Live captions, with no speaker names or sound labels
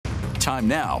Time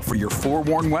now for your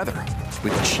forewarned weather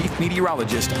with Chief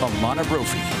Meteorologist Alana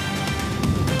Brophy.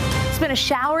 It's been a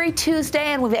showery Tuesday,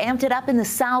 and we've amped it up in the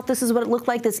south. This is what it looked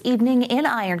like this evening in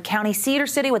Iron County. Cedar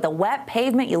City with a wet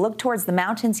pavement. You look towards the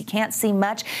mountains, you can't see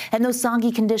much, and those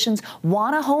soggy conditions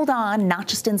want to hold on, not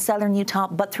just in southern Utah,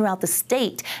 but throughout the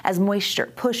state as moisture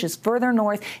pushes further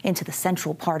north into the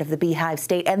central part of the Beehive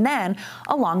State and then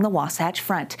along the Wasatch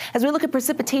Front. As we look at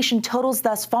precipitation totals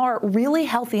thus far, really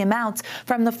healthy amounts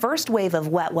from the first wave of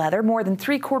wet weather, more than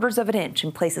 3/4 of an inch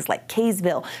in places like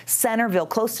Kaysville, Centerville,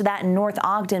 close to that in North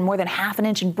Ogden, more than half an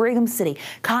inch in Brigham City,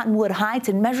 Cottonwood Heights,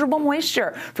 and measurable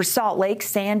moisture for Salt Lake,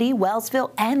 Sandy,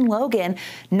 Wellsville, and Logan.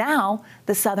 Now,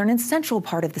 the southern and central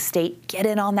part of the state get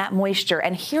in on that moisture.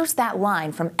 And here's that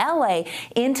line from LA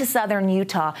into southern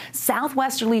Utah.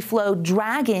 Southwesterly flow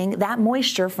dragging that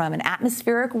moisture from an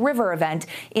atmospheric river event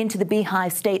into the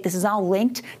Beehive State. This is all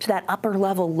linked to that upper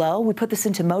level low. We put this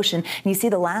into motion, and you see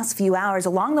the last few hours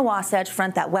along the Wasatch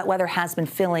Front, that wet weather has been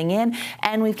filling in,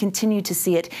 and we've continued to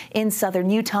see it in southern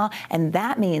Utah, and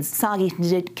that means soggy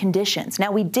conditions.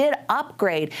 Now, we did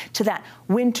upgrade to that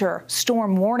winter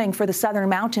storm warning for the southern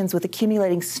mountains with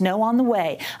accumulating snow on the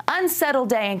way. Unsettled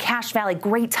day in Cache Valley.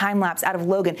 Great time lapse out of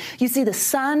Logan. You see the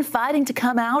sun fighting to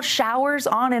come out, showers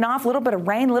on and off, a little bit of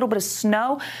rain, a little bit of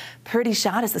snow. Pretty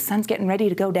shot as the sun's getting ready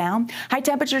to go down. High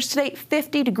temperatures today,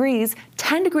 50 degrees,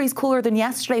 10 degrees cooler than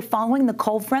yesterday following the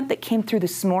cold front that came through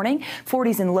this morning.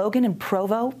 40s in Logan and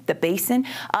Provo, the Basin.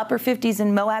 Upper 50s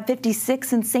in Moab,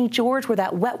 56 in St. George, where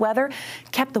that wet weather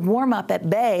kept the warm up at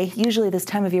bay. Usually this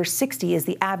time of year, 60 is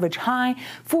the average high,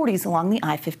 40s along the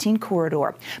I-15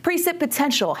 corridor. Precip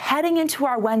potential heading into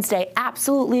our Wednesday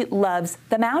absolutely loves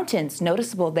the mountains.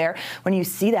 Noticeable there when you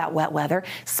see that wet weather,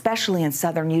 especially in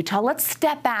southern Utah. Let's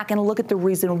step back and look at the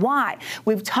reason why.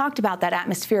 We've talked about that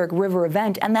atmospheric river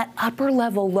event, and that upper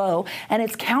level low and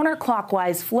its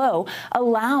counterclockwise flow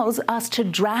allows us to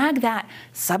drag that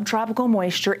subtropical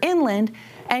moisture inland.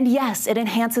 And yes, it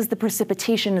enhances the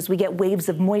precipitation as we get waves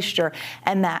of moisture,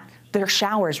 and that their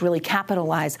showers really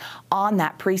capitalize on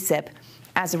that precip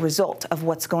as a result of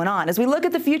what's going on. As we look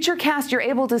at the future cast, you're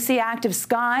able to see active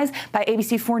skies by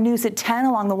ABC4 News at 10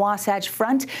 along the Wasatch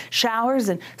Front. Showers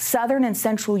in southern and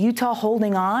central Utah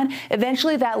holding on.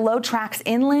 Eventually that low tracks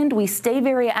inland. We stay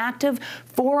very active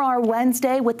for our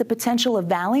Wednesday with the potential of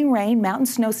valley rain, mountain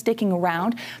snow sticking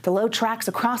around. The low tracks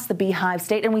across the Beehive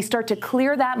State, and we start to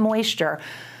clear that moisture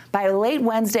by late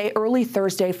Wednesday, early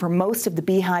Thursday for most of the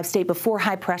Beehive State before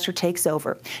high pressure takes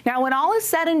over. Now, when all is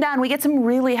said and done, we get some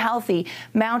really healthy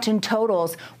mountain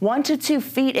totals. 1 to 2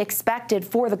 feet expected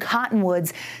for the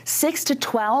Cottonwoods, 6 to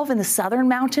 12 in the southern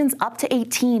mountains, up to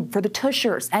 18 for the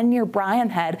Tushers and near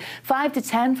Bryan Head, 5 to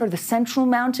 10 for the central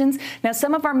mountains. Now,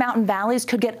 some of our mountain valleys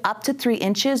could get up to 3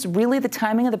 inches. Really, the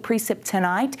timing of the precip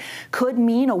tonight could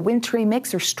mean a wintry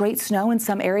mix or straight snow in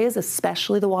some areas,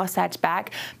 especially the Wasatch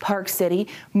Back, Park City,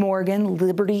 Morgan,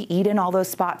 Liberty, Eden, all those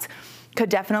spots could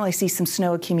definitely see some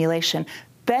snow accumulation.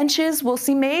 Benches, we'll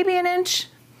see maybe an inch.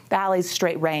 Valleys,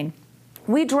 straight rain.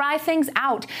 We dry things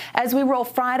out as we roll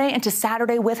Friday into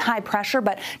Saturday with high pressure,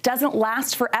 but doesn't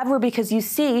last forever because you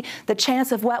see the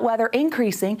chance of wet weather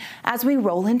increasing as we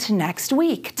roll into next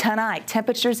week. Tonight,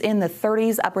 temperatures in the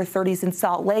 30s, upper 30s in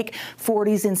Salt Lake,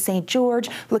 40s in St. George.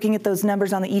 Looking at those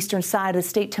numbers on the eastern side of the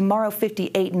state tomorrow,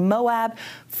 58 in Moab,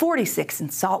 46 in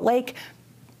Salt Lake.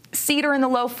 Cedar in the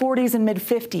low 40s and mid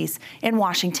 50s in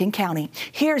Washington County.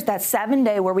 Here's that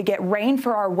 7-day where we get rain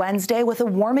for our Wednesday with a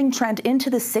warming trend into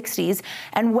the 60s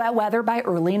and wet weather by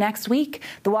early next week.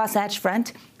 The Wasatch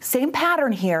Front, same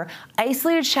pattern here.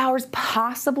 Isolated showers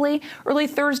possibly early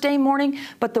Thursday morning,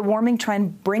 but the warming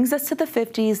trend brings us to the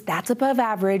 50s. That's above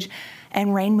average.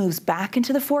 And rain moves back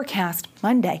into the forecast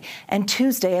Monday and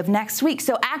Tuesday of next week.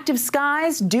 So active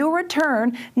skies do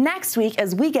return next week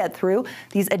as we get through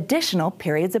these additional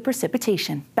periods of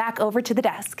precipitation. Back over to the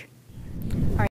desk.